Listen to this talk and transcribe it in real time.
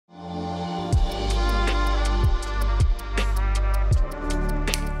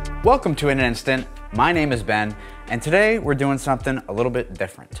Welcome to In an Instant. My name is Ben, and today we're doing something a little bit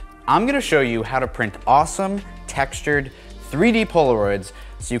different. I'm gonna show you how to print awesome, textured, 3D Polaroids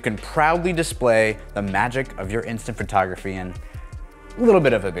so you can proudly display the magic of your instant photography in a little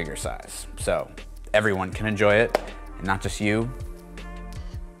bit of a bigger size. So everyone can enjoy it, and not just you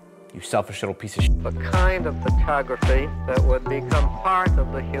selfish little piece of shit. The kind of photography that would become part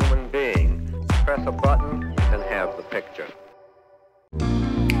of the human being. Press a button and have the picture.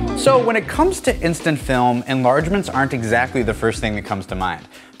 So when it comes to instant film, enlargements aren't exactly the first thing that comes to mind.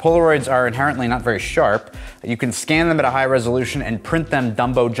 Polaroids are inherently not very sharp. You can scan them at a high resolution and print them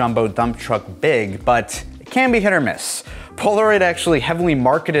dumbo jumbo dump truck big, but it can be hit or miss. Polaroid actually heavily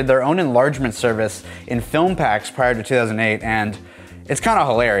marketed their own enlargement service in film packs prior to 2008, and it's kind of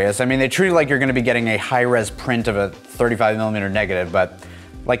hilarious. I mean, they treat it like you're going to be getting a high-res print of a 35mm negative, but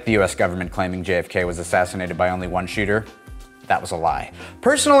like the US government claiming JFK was assassinated by only one shooter, that was a lie.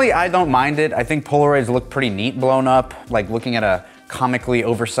 Personally, I don't mind it. I think Polaroids look pretty neat blown up, like looking at a comically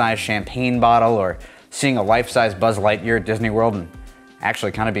oversized champagne bottle or seeing a life-size Buzz Lightyear at Disney World and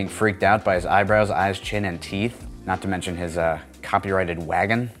actually kind of being freaked out by his eyebrows, eyes, chin, and teeth, not to mention his copyrighted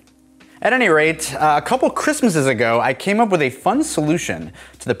wagon. At any rate, a couple Christmases ago, I came up with a fun solution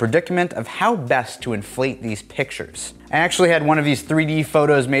to the predicament of how best to inflate these pictures. I actually had one of these 3D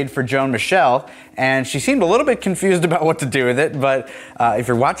photos made for Joan Michelle, and she seemed a little bit confused about what to do with it, but if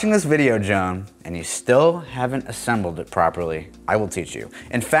you're watching this video, Joan, and you still haven't assembled it properly, I will teach you.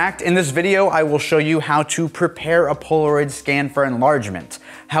 In fact, in this video, I will show you how to prepare a Polaroid scan for enlargement,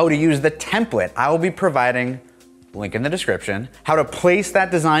 how to use the template I will be providing, link in the description, how to place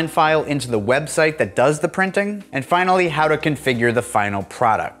that design file into the website that does the printing, and finally, how to configure the final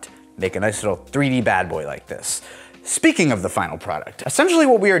product. Make a nice little 3D bad boy like this. Speaking of the final product, essentially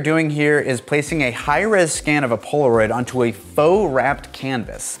what we are doing here is placing a high-res scan of a Polaroid onto a faux wrapped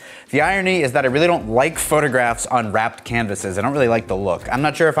canvas. The irony is that I really don't like photographs on wrapped canvases. I don't really like the look. I'm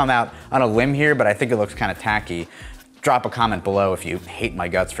not sure if I'm out on a limb here, but I think it looks kind of tacky. Drop a comment below if you hate my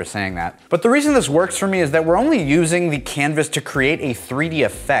guts for saying that. But the reason this works for me is that we're only using the canvas to create a 3D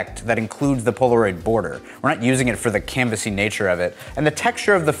effect that includes the Polaroid border. We're not using it for the canvassy nature of it. And the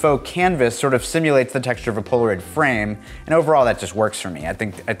texture of the faux canvas sort of simulates the texture of a Polaroid frame, and overall that just works for me. I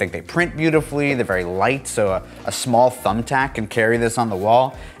think they print beautifully, they're very light, so a small thumbtack can carry this on the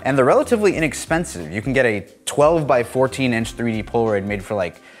wall, and they're relatively inexpensive. You can get a 12 by 14 inch 3D Polaroid made for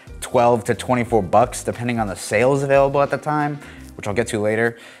like 12 to 24 bucks, depending on the sales available at the time, which I'll get to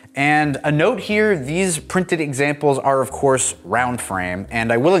later. And a note here, these printed examples are of course round frame,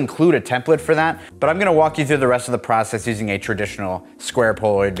 and I will include a template for that, but I'm gonna walk you through the rest of the process using a traditional square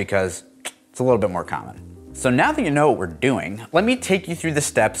Polaroid because it's a little bit more common. So now that you know what we're doing, let me take you through the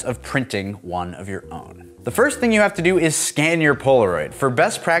steps of printing one of your own. The first thing you have to do is scan your Polaroid. For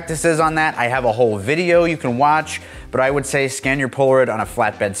best practices on that, I have a whole video you can watch, but I would say scan your Polaroid on a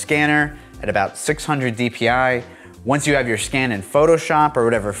flatbed scanner at about 600 DPI. Once you have your scan in Photoshop or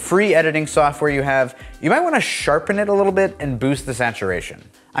whatever free editing software you have, you might want to sharpen it a little bit and boost the saturation.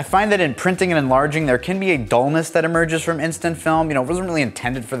 I find that in printing and enlarging, there can be a dullness that emerges from instant film. You know, it wasn't really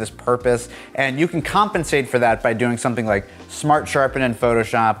intended for this purpose, and you can compensate for that by doing something like Smart Sharpen in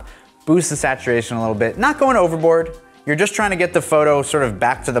Photoshop, boost the saturation a little bit, not going overboard. You're just trying to get the photo sort of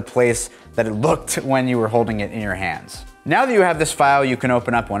back to the place that it looked when you were holding it in your hands. Now that you have this file, you can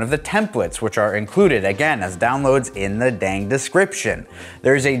open up one of the templates, which are included, again, as downloads in the dang description.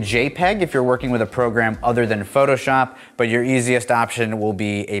 There's a JPEG if you're working with a program other than Photoshop, but your easiest option will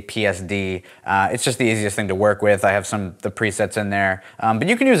be a PSD. It's just the easiest thing to work with. I have the presets in there, but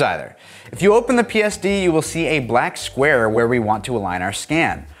you can use either. If you open the PSD, you will see a black square where we want to align our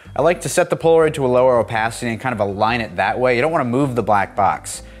scan. I like to set the Polaroid to a lower opacity and kind of align it that way. You don't want to move the black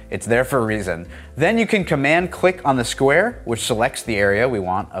box. It's there for a reason. Then you can command click on the square, which selects the area we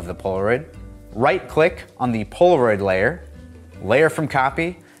want of the Polaroid. Right click on the Polaroid layer, layer from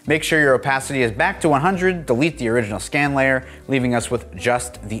copy. Make sure your opacity is back to 100, delete the original scan layer, leaving us with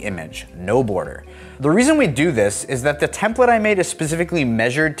just the image, no border. The reason we do this is that the template I made is specifically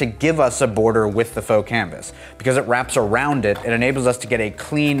measured to give us a border with the faux canvas. Because it wraps around it, it enables us to get a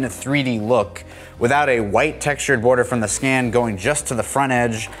clean 3D look without a white textured border from the scan going just to the front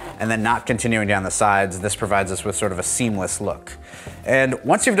edge and then not continuing down the sides. This provides us with sort of a seamless look. And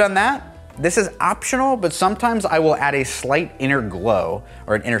once you've done that, this is optional, but sometimes I will add a slight inner glow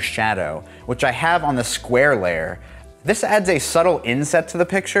or an inner shadow, which I have on the square layer. This adds a subtle inset to the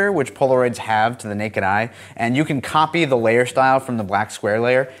picture, which Polaroids have to the naked eye, and you can copy the layer style from the black square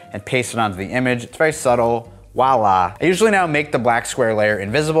layer and paste it onto the image. It's very subtle, voila. I usually now make the black square layer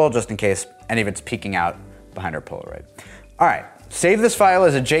invisible just in case any of it's peeking out behind our Polaroid. All right, save this file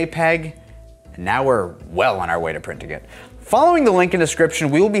as a JPEG, and now we're well on our way to printing it. Following the link in the description,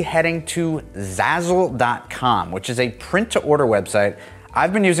 we will be heading to Zazzle.com, which is a print-to-order website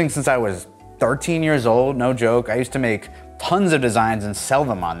I've been using since I was 13 years old, no joke. I used to make tons of designs and sell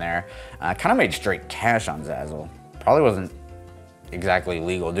them on there. I kind of made straight cash on Zazzle. Probably wasn't exactly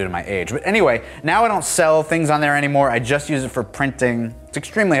legal due to my age. But anyway, now I don't sell things on there anymore. I just use it for printing. It's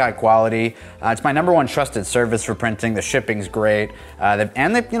extremely high quality. It's my #1 trusted service for printing. The shipping's great.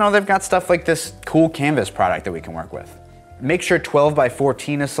 They've got stuff like this cool canvas product that we can work with. Make sure 12 by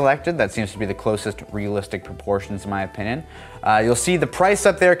 14 is selected. That seems to be the closest realistic proportions in my opinion. You'll see the price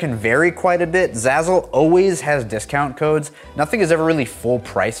up there can vary quite a bit. Zazzle always has discount codes. Nothing is ever really full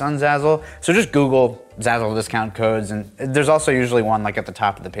price on Zazzle. So just Google Zazzle discount codes, and there's also usually one like at the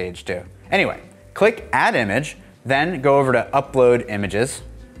top of the page too. Anyway, click Add Image, then go over to Upload Images.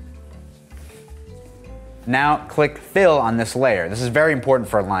 Now click Fill on this layer. This is very important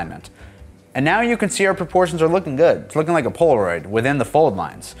for alignment. And now you can see our proportions are looking good. It's looking like a Polaroid within the fold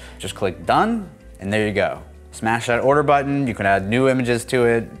lines. Just click Done, and there you go. Smash that order button. You can add new images to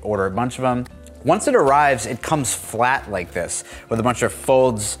it, order a bunch of them. Once it arrives, it comes flat like this with a bunch of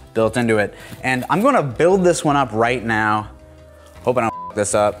folds built into it. And I'm gonna build this one up right now. Hope I don't f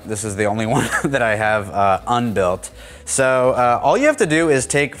this up. This is the only one that I have unbuilt. So all you have to do is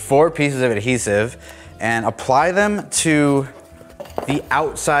take 4 pieces of adhesive and apply them to the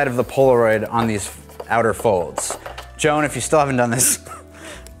outside of the Polaroid on these outer folds. Joan, if you still haven't done this,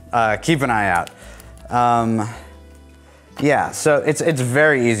 keep an eye out. Yeah, so it's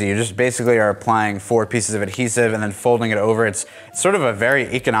very easy. You just basically are applying 4 pieces of adhesive and then folding it over. It's sort of a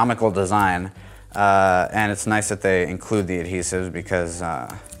very economical design, and it's nice that they include the adhesives because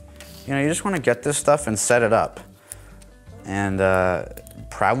you just want to get this stuff and set it up and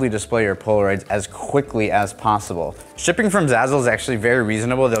proudly display your Polaroids as quickly as possible. Shipping from Zazzle is actually very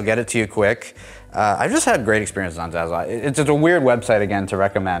reasonable. They'll get it to you quick. I've just had great experiences on Zazzle. It's a weird website again to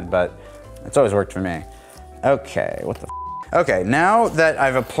recommend, but it's always worked for me. Okay, what the f? Okay, now that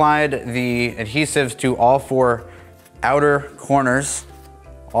I've applied the adhesives to all 4 outer corners,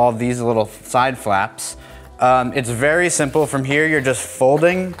 all of these little side flaps, it's very simple. From here, you're just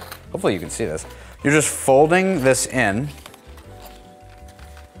folding, hopefully you can see this. You're just folding this in.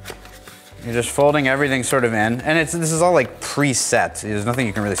 You're just folding everything sort of in, and this is all like preset. There's nothing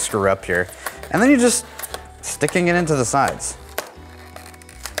you can really screw up here. And then you're just sticking it into the sides.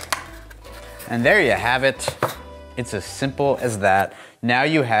 And there you have it. It's as simple as that. Now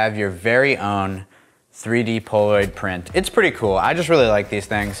you have your very own 3D Polaroid print. It's pretty cool. I just really like these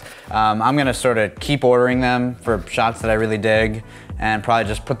things. I'm gonna sort of keep ordering them for shots that I really dig and probably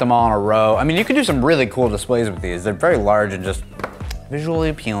just put them all in a row. I mean, you can do some really cool displays with these. They're very large and just visually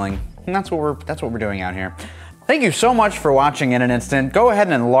appealing. And that's what we're doing out here. Thank you so much for watching in an instant. Go ahead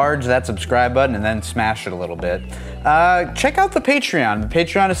and enlarge that subscribe button and then smash it a little bit. Check out the Patreon. The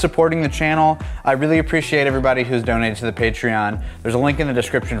Patreon is supporting the channel. I really appreciate everybody who's donated to the Patreon. There's a link in the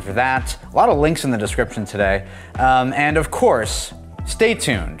description for that. A lot of links in the description today. And of course, stay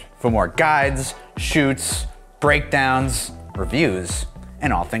tuned for more guides, shoots, breakdowns, reviews,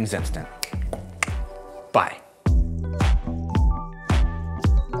 and all things instant. Bye.